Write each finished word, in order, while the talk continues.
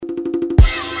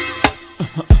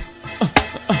Ladies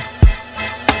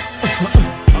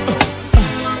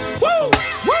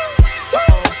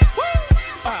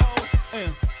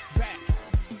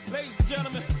and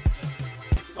gentlemen,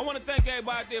 I want to thank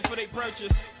everybody out there for their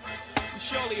purchase. We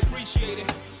surely appreciate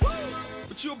it.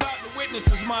 What you about to witness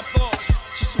is my thoughts.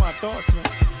 Just my thoughts, man.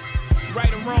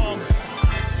 Right or wrong,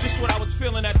 just what I was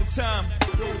feeling at the time.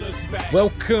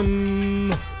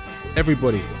 Welcome,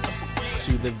 everybody,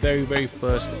 to the very, very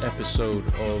first episode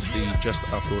of the Just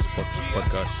Our Thoughts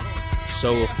podcast.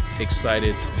 So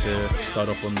excited to start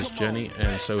off on this journey,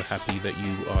 and so happy that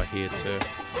you are here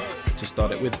to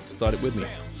start it with me.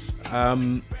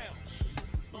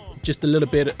 Just a little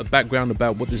bit of background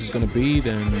about what this is going to be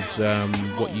and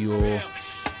what you're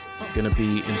going to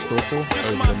be in store for over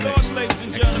the next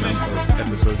X amount of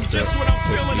episodes that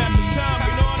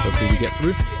hopefully we get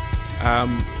through.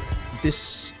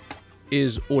 This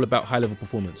is all about high-level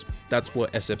performance. That's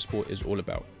what SF Sport is all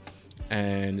about.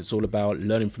 And it's all about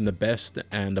learning from the best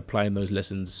and applying those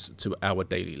lessons to our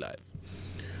daily life.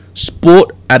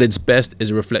 Sport at its best is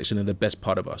a reflection of the best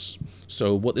part of us.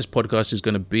 So what this podcast is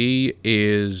going to be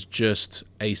is just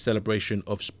a celebration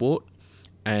of sport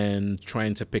and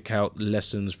trying to pick out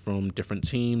lessons from different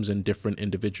teams and different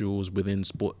individuals within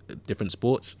different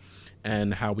sports,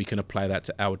 and how we can apply that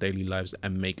to our daily lives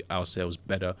and make ourselves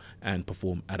better and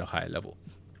perform at a higher level.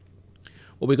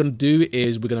 What we're going to do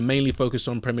is we're going to mainly focus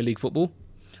on Premier League football,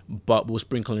 but we'll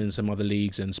sprinkle in some other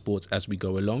leagues and sports as we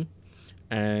go along.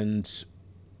 And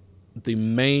the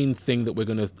main thing that we're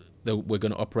going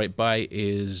to operate by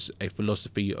is a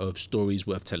philosophy of stories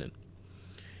worth telling.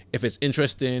 If it's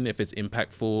interesting, if it's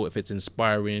impactful, if it's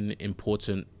inspiring,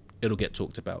 important, it'll get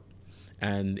talked about.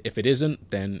 And if it isn't,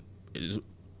 then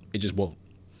it just won't.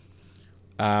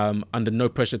 Under no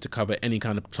pressure to cover any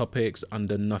kind of topics,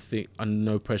 under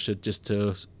no pressure just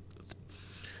to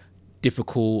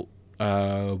difficult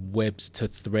webs to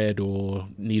thread or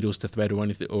needles to thread or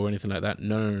anything like that.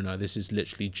 No. This is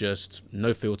literally just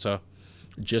no filter,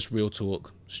 just real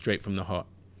talk, straight from the heart.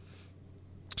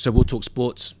 So we'll talk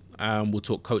sports, we'll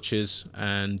talk coaches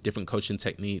and different coaching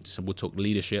techniques, and we'll talk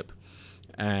leadership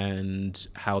and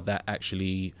how that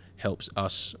actually helps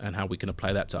us and how we can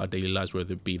apply that to our daily lives,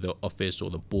 whether it be the office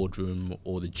or the boardroom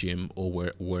or the gym or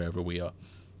wherever we are.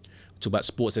 We'll talk about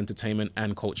sports, entertainment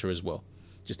and culture as well.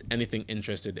 Just anything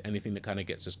interested, anything that kind of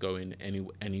gets us going,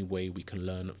 any way we can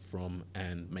learn from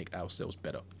and make ourselves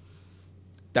better.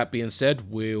 That being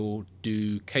said, we'll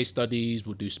do case studies,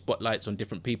 we'll do spotlights on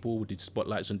different people, we'll do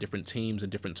spotlights on different teams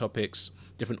and different topics,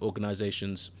 different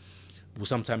organizations. We'll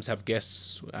sometimes have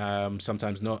guests,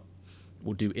 sometimes not.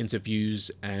 We'll do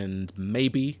interviews, and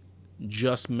maybe,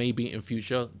 just maybe in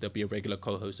future, there'll be a regular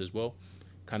co-host as well,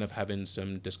 kind of having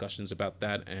some discussions about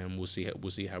that, and we'll see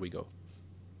how we go.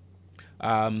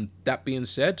 That being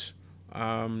said,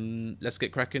 let's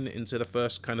get cracking into the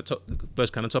first kind of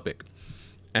topic.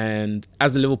 And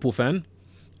as a Liverpool fan,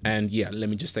 and yeah, let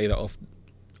me just say that off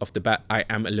the bat, I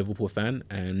am a Liverpool fan,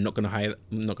 and not gonna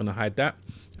hide that.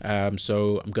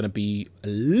 So I'm gonna be a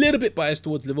little bit biased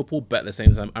towards Liverpool, but at the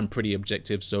same time, I'm pretty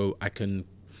objective, so I can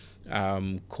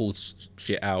call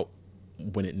shit out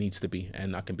when it needs to be,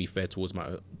 and I can be fair towards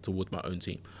my own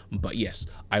team. But yes,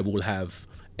 I will have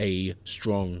a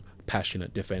strong,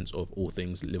 passionate defense of all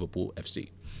things Liverpool FC.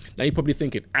 Now you're probably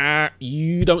thinking,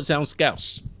 you don't sound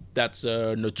Scouse. That's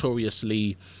a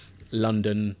notoriously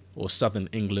London or Southern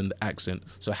England accent.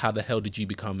 So how the hell did you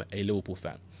become a Liverpool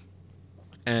fan?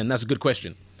 And that's a good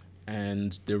question.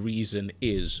 And the reason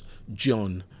is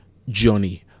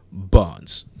Johnny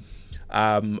Barnes.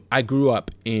 I grew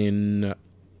up in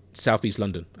Southeast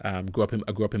London. I grew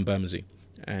up in Bermondsey,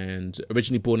 and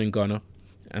originally born in Ghana,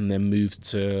 and then moved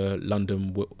to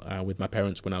London with my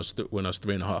parents when I was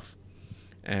 3.5.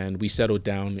 And we settled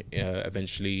down.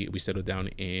 Eventually, we settled down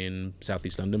in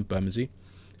Southeast London, Bermondsey,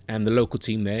 and the local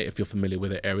team there. If you're familiar with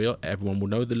the area, everyone will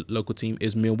know the local team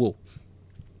is Millwall.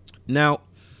 Now,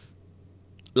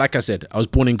 like I said, I was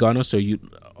born in Ghana, so you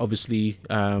obviously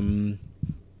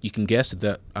you can guess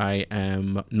that I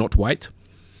am not white.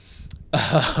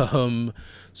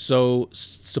 So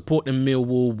supporting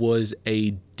Millwall was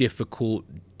a difficult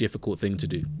thing to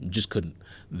do. Just couldn't.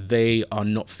 They are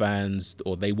not fans,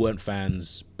 or they weren't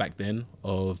fans back then,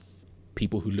 of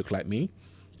people who look like me.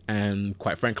 And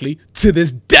quite frankly, to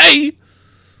this day,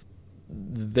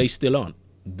 they still aren't.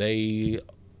 They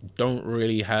don't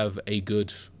really have a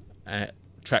good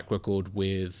track record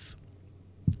with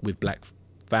black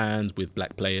fans, with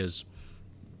black players,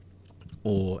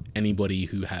 or anybody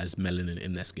who has melanin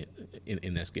in their skin.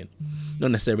 In their skin,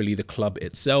 not necessarily the club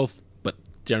itself, but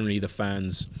generally the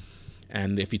fans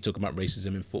And if you talk about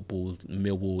racism in football,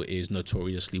 Millwall is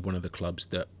notoriously one of the clubs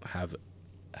that have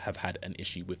had an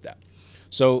issue with that.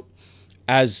 So,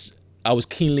 as I was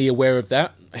keenly aware of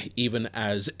that, even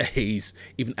as a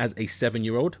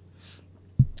 7-year-old,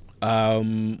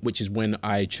 which is when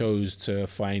I chose to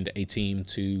find a team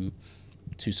to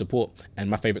support. And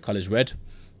my favorite color is red.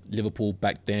 Liverpool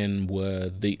back then were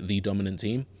the dominant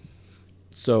team.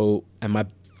 So, and my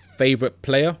favorite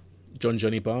player, John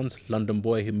Johnny Barnes, London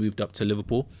boy who moved up to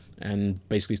Liverpool and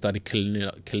basically started killing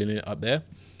it up there,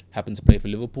 happened to play for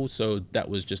Liverpool. So that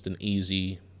was just an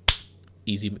easy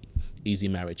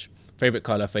marriage. Favorite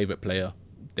color, favorite player.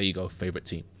 There you go. Favorite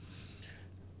team.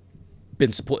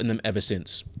 Been supporting them ever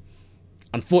since.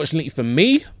 Unfortunately for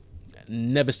me,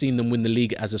 never seen them win the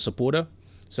league as a supporter.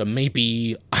 So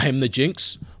maybe I'm the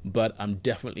jinx, but I'm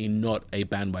definitely not a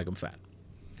bandwagon fan.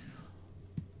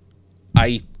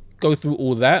 I go through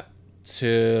all that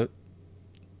to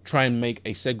try and make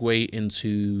a segue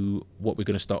into what we're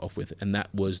going to start off with, and that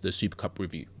was the Super Cup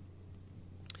review.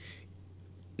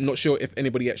 I'm not sure if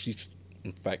anybody actually,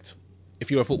 in fact, if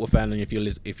you're a football fan and if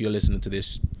you're listening to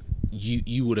this,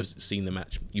 you would have seen the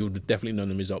match. You would have definitely known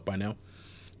the result by now.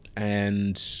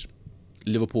 And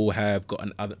Liverpool have got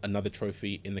another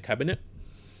trophy in the cabinet.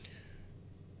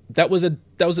 That was a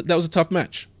tough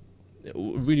match. It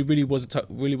really was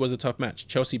a tough match.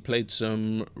 Chelsea played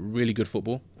some really good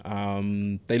football.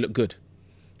 They look good.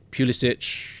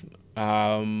 Pulisic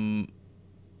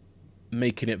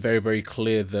making it very, very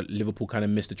clear that Liverpool kind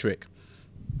of missed the trick.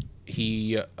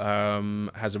 He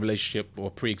has a relationship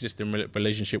or pre-existing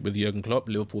relationship with Jurgen Klopp.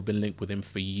 Liverpool have been linked with him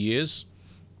for years.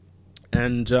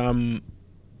 And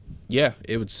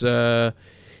it was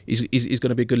he's going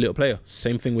to be a good little player.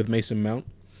 Same thing with Mason Mount.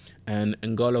 And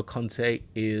N'Golo Kante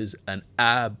is an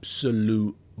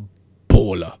absolute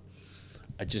baller.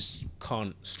 I just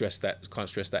can't stress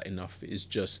that enough. It's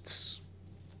just,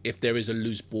 if there is a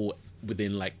loose ball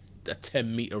within like a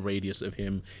 10-meter radius of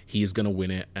him, he is going to win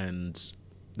it. And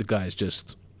the guy is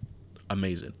just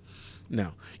amazing.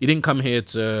 Now, you didn't come here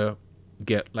to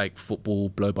get like football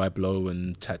blow by blow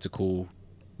and tactical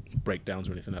breakdowns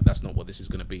or anything. That's not what this is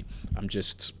going to be. I'm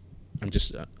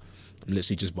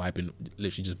literally just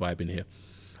vibing here.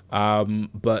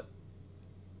 But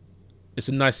it's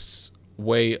a nice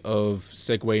way of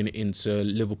segueing into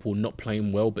Liverpool not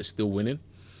playing well but still winning,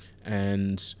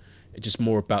 and it's just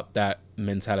more about that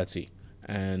mentality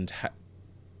and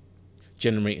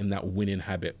generating that winning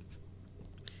habit.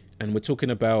 And we're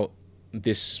talking about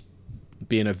this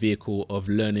being a vehicle of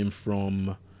learning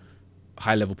from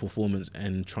high level performance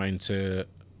and trying to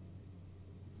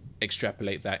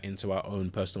extrapolate that into our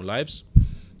own personal lives.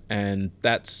 And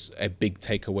that's a big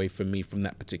takeaway for me from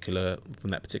that particular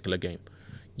game.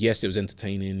 Yes, it was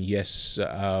entertaining. Yes,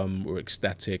 we're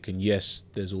ecstatic. And yes,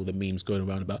 there's all the memes going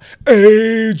around about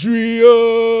Adrian.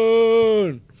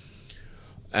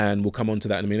 And we'll come on to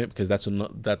that in a minute, because that's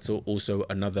also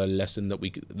another lesson that we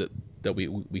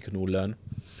can all learn.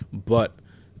 But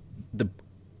the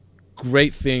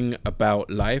great thing about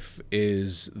life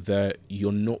is that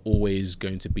you're not always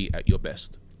going to be at your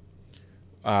best.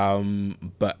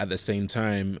 But at the same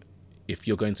time, if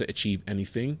you're going to achieve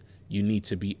anything, you need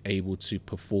to be able to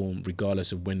perform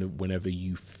regardless of whenever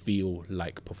you feel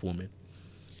like performing.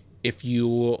 If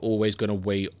you're always going to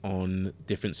wait on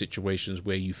different situations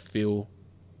where you feel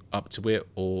up to it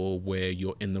or where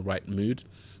you're in the right mood,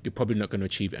 you're probably not going to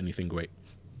achieve anything great.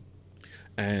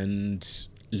 And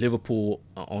Liverpool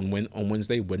on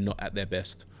Wednesday were not at their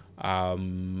best.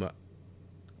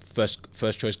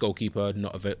 First choice goalkeeper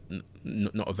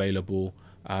not available.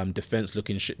 Defense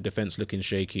looking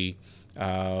shaky.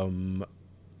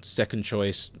 Second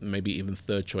choice, maybe even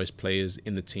third choice players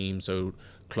in the team. So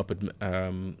Klopp had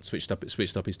switched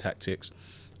up his tactics,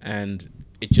 and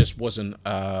it just wasn't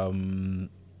a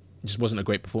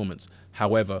great performance.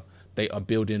 However, they are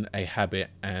building a habit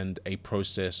and a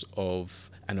process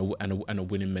of and a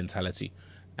winning mentality,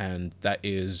 and that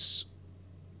is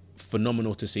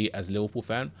phenomenal to see as a Liverpool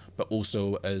fan, but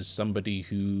also as somebody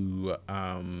who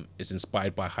is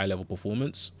inspired by high level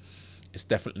performance. It's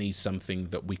definitely something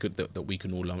that we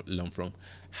can all learn from.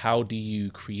 How do you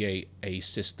create a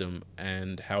system,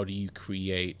 and how do you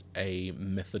create a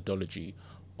methodology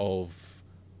of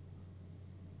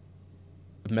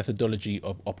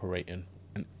operating,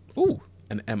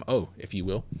 an MO, if you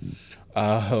will,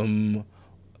 of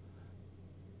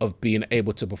being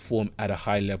able to perform at a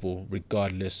high level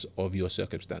regardless of your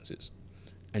circumstances,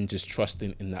 and just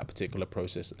trusting in that particular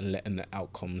process and letting the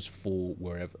outcomes fall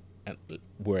wherever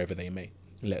they may.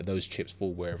 Let those chips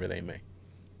fall wherever they may.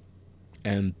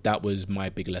 And that was my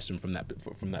big lesson from that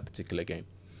particular game.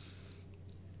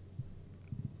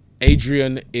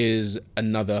 Adrian is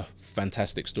another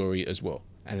fantastic story as well,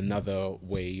 and another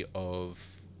way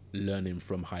of learning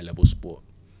from high-level sport.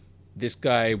 This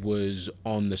guy was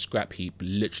on the scrap heap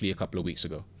literally a couple of weeks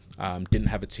ago. Didn't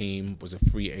have a team, was a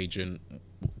free agent,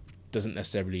 doesn't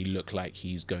necessarily look like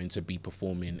he's going to be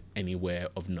performing anywhere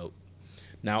of note.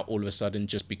 Now, all of a sudden,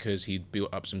 just because he'd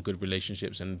built up some good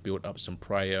relationships and built up some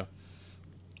prior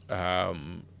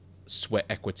sweat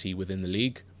equity within the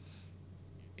league,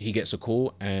 he gets a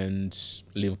call and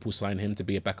Liverpool sign him to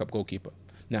be a backup goalkeeper.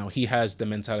 Now, he has the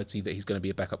mentality that he's going to be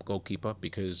a backup goalkeeper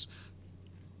because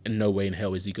in no way in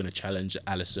hell is he going to challenge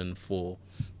Alisson for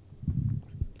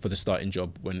the starting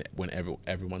job when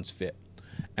everyone's fit.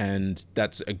 And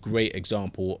that's a great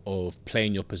example of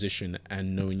playing your position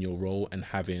and knowing your role and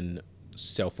having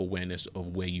self-awareness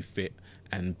of where you fit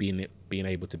and being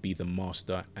able to be the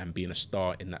master and being a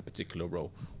star in that particular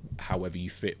role, however you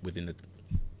fit within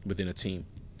a team.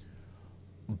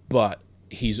 But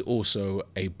he's also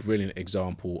a brilliant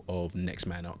example of next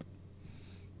man up.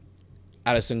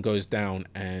 Alisson goes down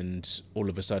and all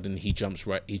of a sudden he jumps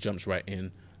right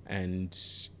in, and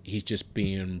he's just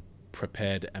being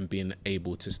prepared and being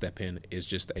able to step in is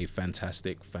just a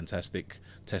fantastic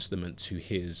testament to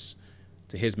his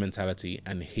mentality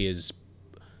and his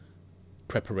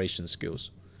preparation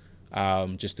skills.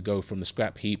 Just to go from the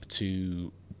scrap heap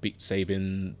to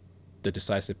saving the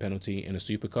decisive penalty in a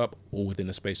Super Cup all within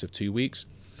a space of 2 weeks,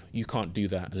 you can't do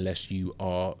that unless you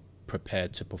are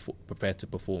prepared to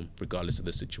perform regardless of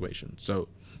the situation. So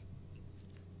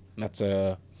that's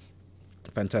a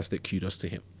fantastic kudos to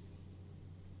him.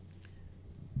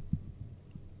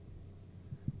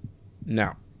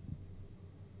 Now,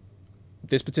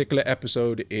 this particular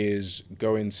episode is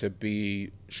going to be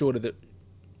shorter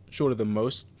than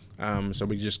most, so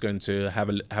we're just going to have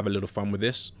a little fun with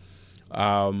this,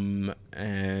 and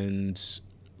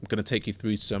I'm going to take you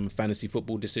through some fantasy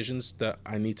football decisions that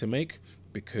I need to make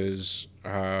because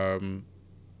I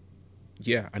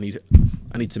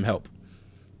need some help.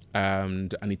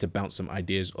 And I need to bounce some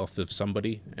ideas off of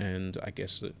somebody, and I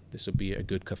guess that this will be a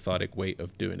good cathartic way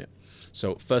of doing it.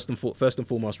 So first and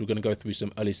foremost, we're going to go through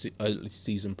some early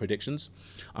season predictions.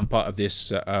 I'm part of this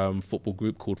football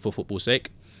group called For Football's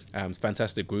Sake. It's a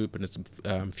fantastic group, and it's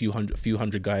a few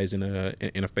hundred guys in a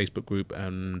Facebook group,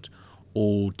 and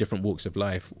all different walks of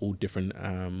life, all different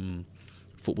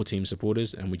football team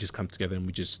supporters, and we just come together and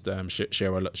we just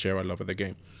share our love of the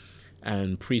game.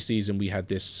 And pre-season we had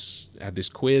this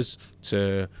quiz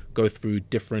to go through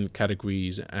different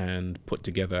categories and put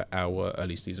together our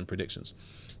early season predictions.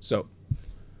 So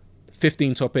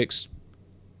 15 topics,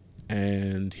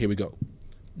 and here we go.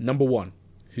 Number 1,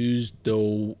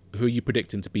 who are you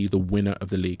predicting to be the winner of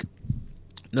the league?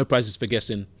 No prizes for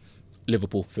guessing.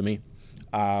 Liverpool for me.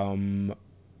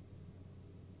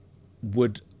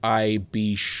 Would I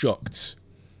be shocked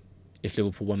if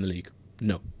Liverpool won the league?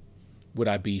 No. Would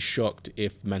I be shocked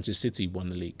if Manchester City won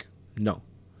the league? No.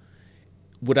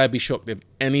 Would I be shocked if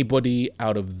anybody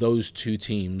out of those two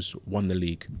teams won the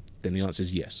league? Then the answer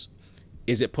is yes.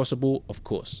 Is it possible? Of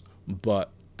course. But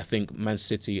I think Man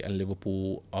City and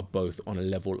Liverpool are both on a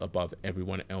level above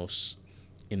everyone else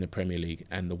in the Premier League,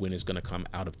 and the win is going to come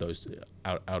out of those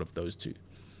two.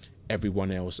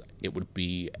 Everyone else, it would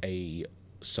be a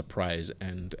surprise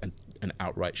and an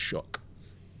outright shock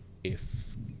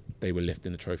if they were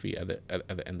lifting the trophy at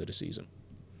the end of the season.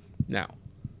 Now,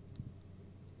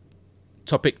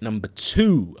 topic number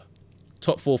 2,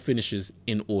 top 4 finishes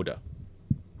in order.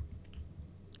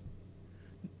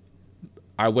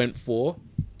 I went for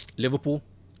Liverpool,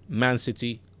 Man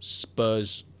City,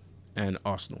 Spurs, and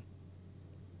Arsenal.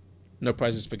 No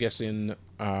prizes for guessing,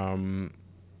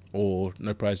 or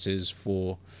no prizes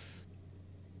for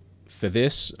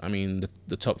this. I mean,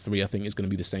 the top 3 I think is going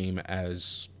to be the same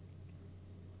as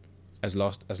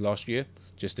last year,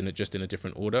 just in a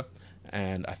different order.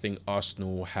 And I think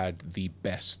Arsenal had the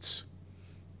best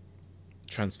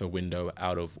transfer window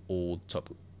out of all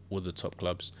the top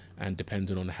clubs, and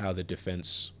depending on how the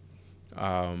defense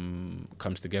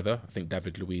comes together, I think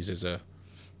David Luiz is a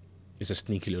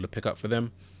sneaky little pickup for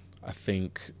them. I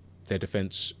think their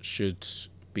defense should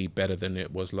be better than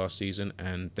it was last season,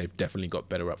 and they've definitely got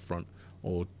better up front,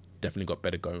 or definitely got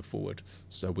better going forward.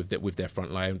 So with their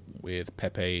front line, with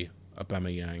Pepe,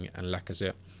 Aubameyang, and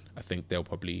Lacazette, I think they'll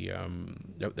probably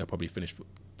finish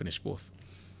fourth.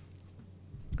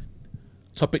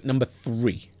 Topic number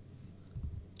 3: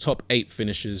 top 8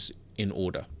 finishes in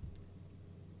order.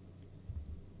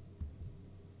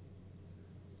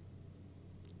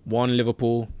 1,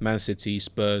 Liverpool, Man City,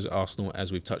 Spurs, Arsenal,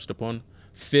 as we've touched upon.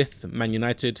 5th, Man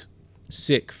United.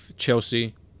 6th,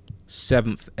 Chelsea.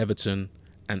 7th, Everton.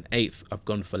 and 8th, I've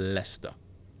gone for Leicester.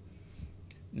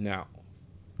 Now,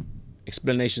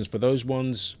 explanations for those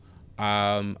ones.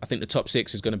 I think the top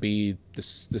 6 is going to be the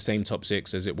same top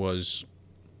 6 as it was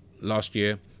last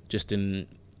year, just in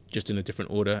a different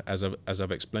order, as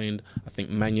I've explained. I think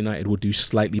Man United will do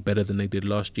slightly better than they did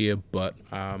last year, but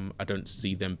I don't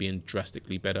see them being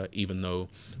drastically better, even though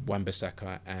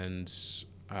Wan-Bissaka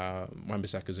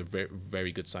is a very,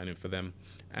 very good signing for them.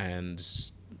 And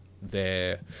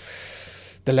the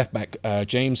left back,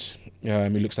 James, he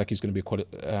looks like he's going to be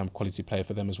a quality player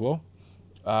for them as well.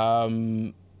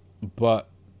 But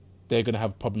they're going to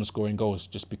have problems scoring goals,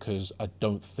 just because I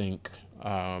don't think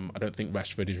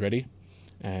Rashford is ready,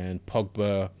 and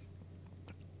Pogba,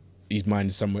 his mind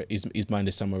is somewhere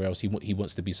else. He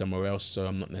wants to be somewhere else. So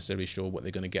I'm not necessarily sure what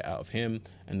they're going to get out of him,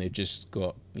 and they've just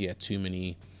got too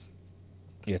many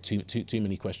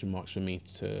question marks for me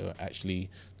to actually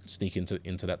sneak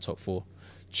into that top 4.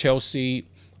 Chelsea,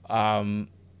 I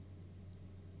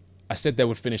said they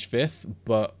would finish 5th,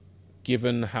 but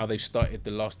given how they've started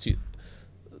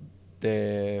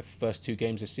their first 2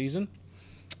 games this season,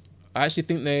 I actually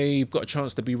think they've got a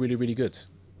chance to be really, really good.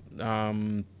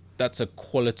 That's a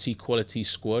quality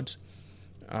squad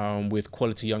with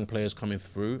quality young players coming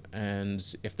through, and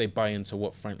if they buy into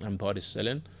what Frank Lampard is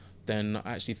selling, then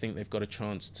I actually think they've got a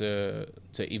chance to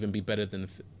even be better than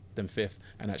 5th,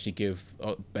 and actually give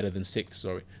better than 6th.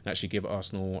 Sorry, and actually give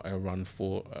Arsenal a run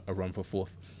for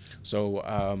 4th. So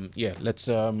let's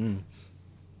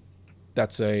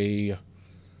that's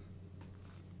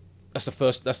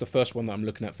the first one that I'm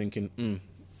looking at, thinking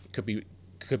could be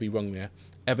wrong there.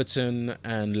 Everton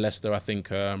and Leicester, I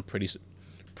think, are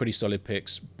pretty solid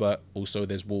picks, but also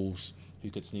there's Wolves who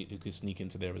could sneak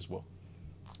into there as well.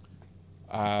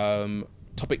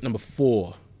 Topic number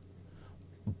 4,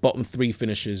 bottom 3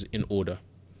 finishes in order.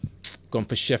 Gone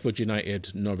for Sheffield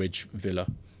United, Norwich, Villa.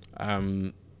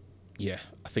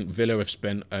 I think Villa have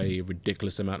spent a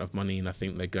ridiculous amount of money, and I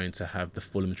think they're going to have the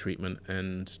Fulham treatment,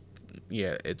 and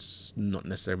it's not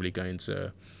necessarily going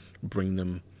to bring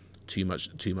them too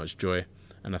much joy.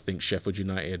 And I think Sheffield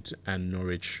United and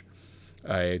Norwich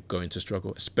are going to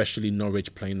struggle, especially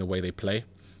Norwich playing the way they play.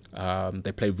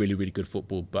 They play really, really good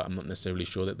football, but I'm not necessarily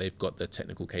sure that they've got the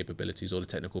technical capabilities or the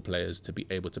technical players to be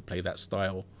able to play that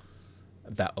style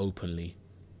that openly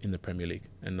in the Premier League.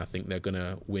 And I think they're going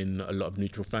to win a lot of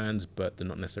neutral fans, but they're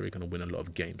not necessarily going to win a lot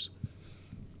of games.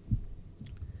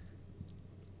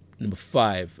 Number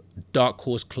 5, dark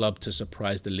horse club to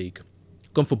surprise the league.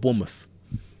 Gone for Bournemouth.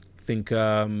 I think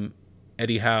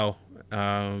Eddie Howe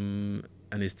and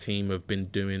his team have been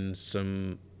doing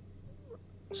some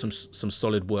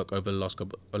solid work over the last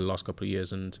couple of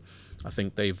years, and I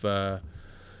think they've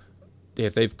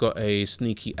got a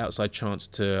sneaky outside chance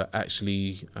to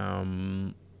actually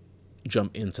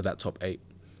jump into that top 8.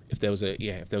 If there was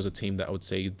a team that I would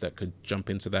say that could jump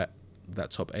into that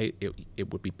top 8,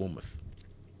 it would be Bournemouth.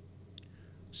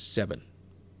 6.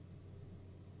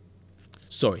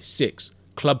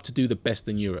 Club to do the best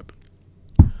in Europe.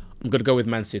 I'm going to go with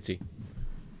Man City.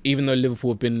 Even though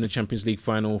Liverpool have been in the Champions League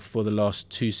final for the last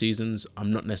 2 seasons, I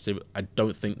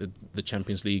don't think that the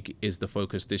Champions League is the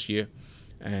focus this year.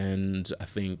 And I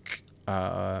think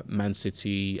Man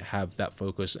City have that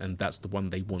focus, and that's the one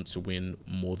they want to win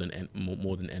more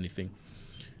than anything.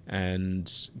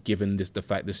 And given the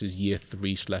fact this is year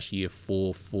 3/year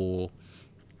 4 for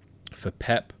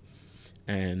Pep,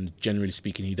 and generally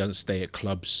speaking, he doesn't stay at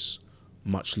clubs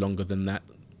much longer than that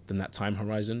time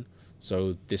horizon.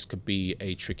 So this could be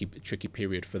a tricky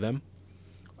period for them.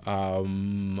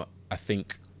 I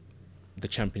think the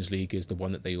Champions League is the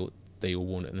one that they all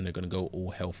want, and then they're going to go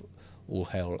all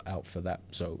hell out for that.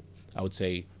 So I would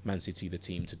say Man City, the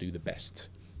team to do the best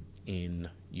in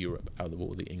Europe out of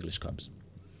all the English clubs.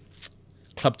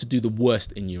 Club to do the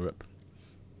worst in Europe.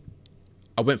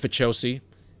 I went for Chelsea,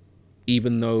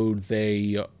 even though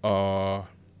they are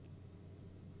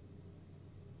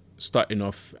starting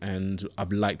off, and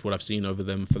I've liked what I've seen over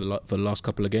them for the last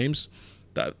couple of games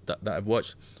that I've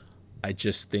watched. I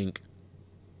just think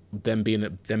them being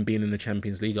in the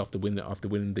Champions League after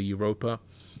winning the Europa,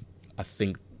 I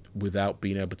think without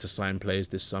being able to sign players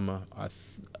this summer, I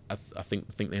think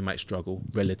they might struggle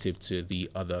relative to the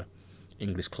other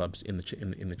English clubs in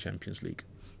the Champions League.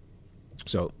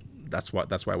 So that's why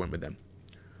I went with them.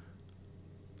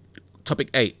 Topic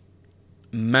 8,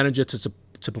 manager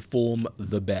to perform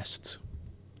the best.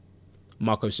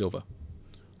 Marco Silva.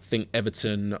 I think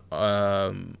Everton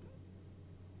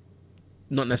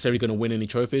not necessarily going to win any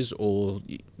trophies, or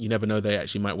you never know, they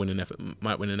actually might win an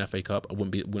FA Cup. I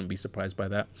wouldn't be surprised by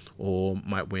that, or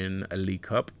might win a League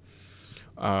Cup.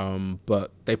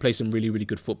 But they play some really, really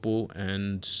good football,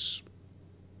 and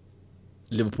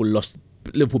Liverpool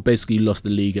basically lost the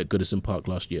league at Goodison Park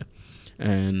last year,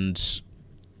 and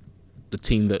the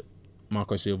team that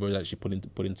Marco Silva is actually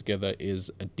putting together is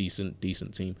a decent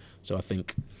team. So I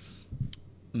think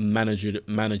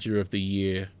manager of the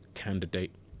year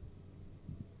candidate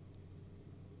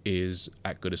is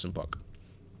at Goodison Park.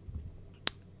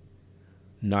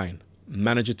 9,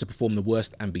 manager to perform the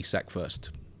worst and be sacked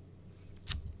first.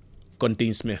 Gone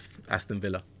Dean Smith, Aston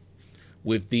Villa.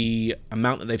 With the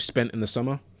amount that they've spent in the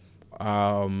summer,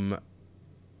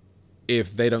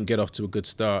 if they don't get off to a good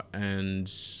start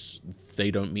and they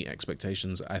don't meet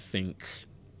expectations, I think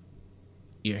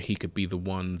he could be the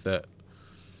one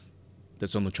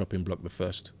that's on the chopping block the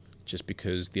first, just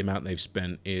because the amount they've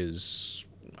spent is,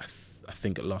 I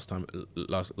think last time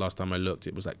I looked,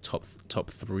 it was like top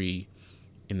 3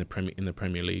 in the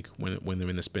Premier League when they're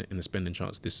in the spending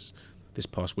charts this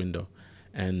past window,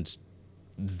 and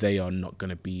they are not going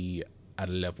to be at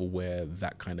a level where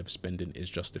that kind of spending is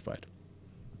justified.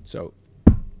 So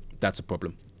that's a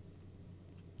problem.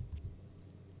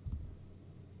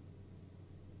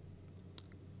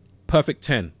 Perfect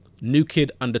 10. New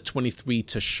kid under 23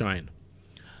 to shine.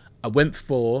 I went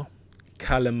for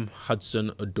Callum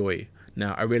Hudson-Odoi.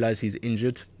 Now, I realize he's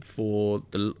injured for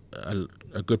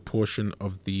a good portion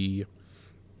of the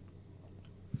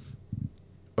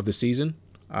season.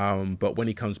 But when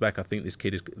he comes back, I think this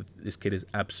kid is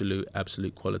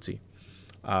absolute quality.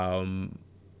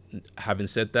 Having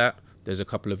said that, there's a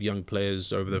couple of young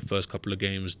players over the first couple of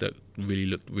games that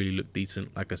really looked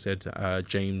decent. Like I said,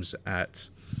 James at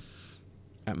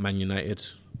Man United,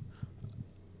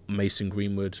 Mason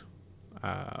Greenwood,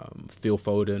 Phil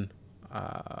Foden,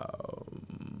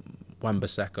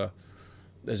 Wan-Bissaka.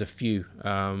 There's a few.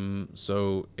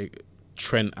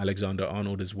 Trent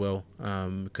Alexander-Arnold as well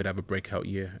could have a breakout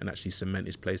year and actually cement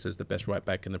his place as the best right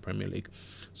back in the Premier League.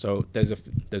 So there's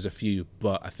a few,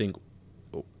 but I think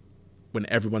when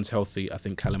everyone's healthy, I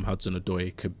think Callum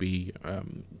Hudson-Odoi could be a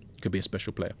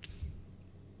special player.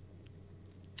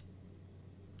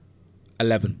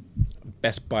 11,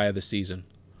 best buy of the season.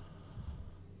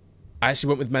 I actually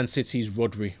went with Man City's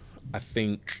Rodri. I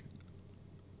think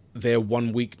their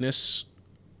one weakness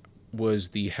was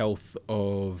the health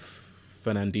of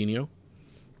Fernandinho,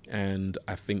 and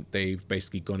I think they've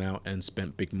basically gone out and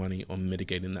spent big money on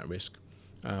mitigating that risk.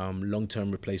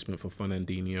 Long-term replacement for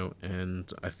Fernandinho,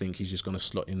 and I think he's just going to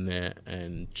slot in there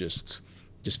and just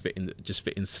fit in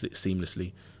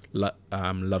seamlessly.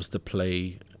 Loves to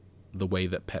play the way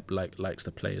that Pep likes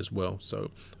to play as well.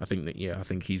 So I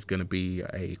think he's going to be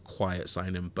a quiet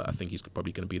signing, but I think he's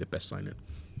probably going to be the best signing.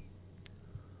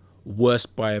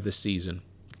 Worst buy of the season.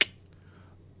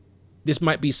 This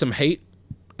might be some hate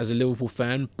as a Liverpool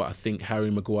fan, but I think Harry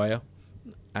Maguire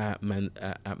at Man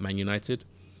United.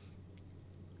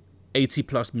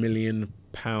 £80+ million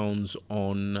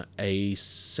on a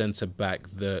centre-back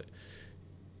that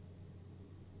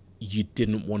you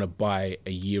didn't want to buy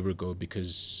a year ago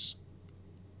because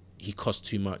he cost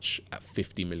too much at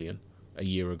 50 million a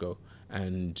year ago,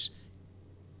 and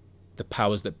the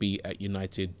powers that be at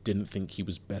United didn't think he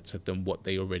was better than what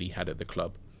they already had at the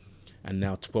club. And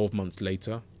now 12 months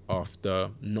later, after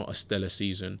not a stellar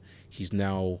season, he's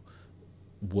now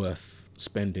worth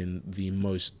spending the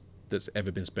most that's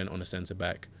ever been spent on a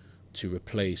centre-back to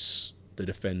replace the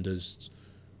defenders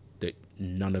that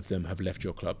none of them have left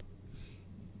your club.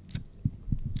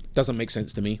 Doesn't make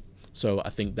sense to me. So I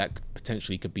think that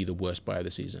potentially could be the worst buy of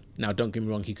the season. Now, don't get me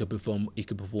wrong, he could perform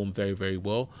very, very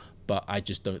well, but I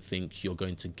just don't think you're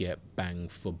going to get bang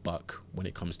for buck when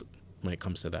it comes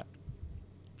to that.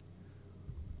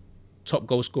 Top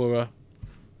goal scorer,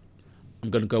 I'm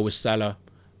going to go with Salah.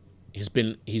 He's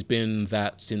been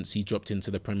that since he dropped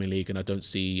into the Premier League, and I don't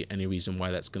see any reason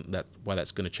why that's going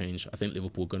to change. I think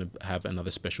Liverpool are going to have another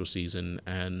special season,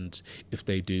 and if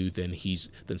they do, then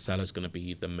Salah's going to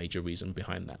be the major reason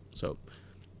behind that. So,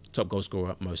 top goal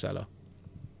scorer, Mo Salah.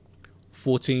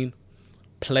 14,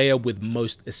 player with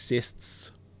most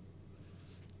assists.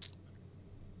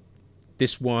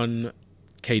 This one,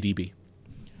 KDB.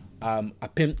 I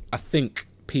think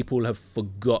people have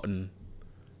forgotten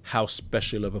how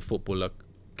special of a footballer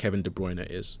Kevin De Bruyne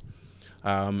is.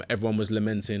 Everyone was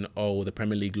lamenting, the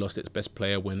Premier League lost its best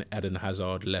player when Eden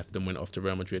Hazard left and went off to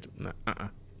Real Madrid.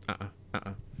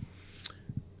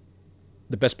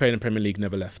 The best player in the Premier League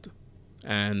never left.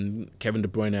 And Kevin De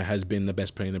Bruyne has been the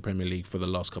best player in the Premier League for the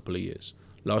last couple of years.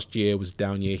 Last year was a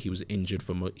down year. He was injured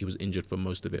for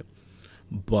most of it.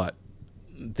 But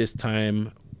this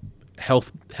time,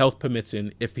 health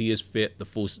permitting, if he is fit the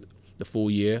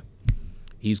full year,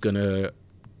 he's gonna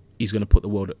he's going to put the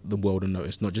world on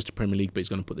notice, not just the Premier League, but he's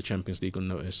going to put the Champions League on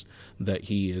notice that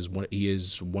he is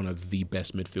one of the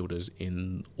best midfielders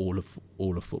in all of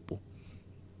football.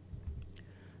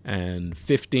 And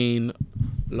 15,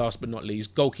 last but not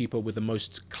least, goalkeeper with the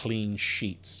most clean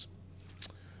sheets.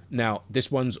 Now,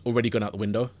 this one's already gone out the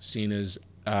window, seeing as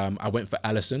I went for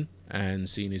Alisson, and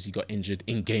seeing as he got injured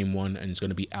in game 1 and is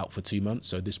going to be out for 2 months,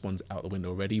 so this one's out the window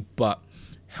already. But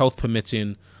health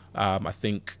permitting, I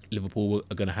think Liverpool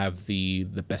are going to have the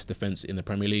best defence in the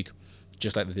Premier League,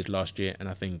 just like they did last year, and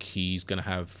I think he's going to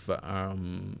have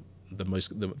the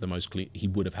most clean. He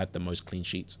would have had the most clean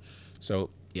sheets. So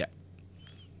yeah,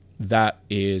 that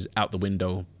is out the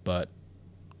window, but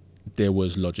there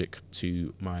was logic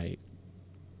to my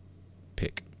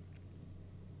pick.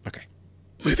 Okay,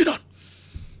 moving on.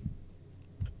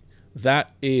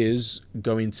 That is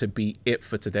going to be it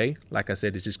for today. Like I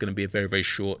said, it's just going to be a very, very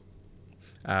short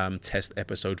test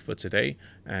episode for today,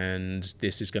 and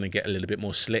this is going to get a little bit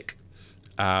more slick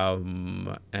and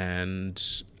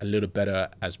a little better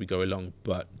as we go along.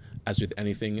 But as with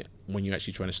anything, when you're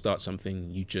actually trying to start something,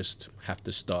 you just have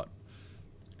to start,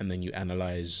 and then you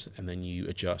analyze, and then you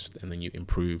adjust, and then you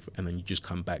improve, and then you just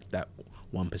come back that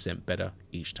 1% better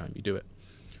each time you do it.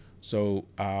 So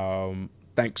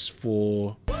thanks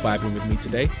for vibing with me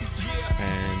today,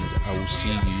 and I will see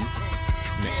you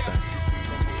next time.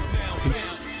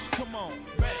 Peace.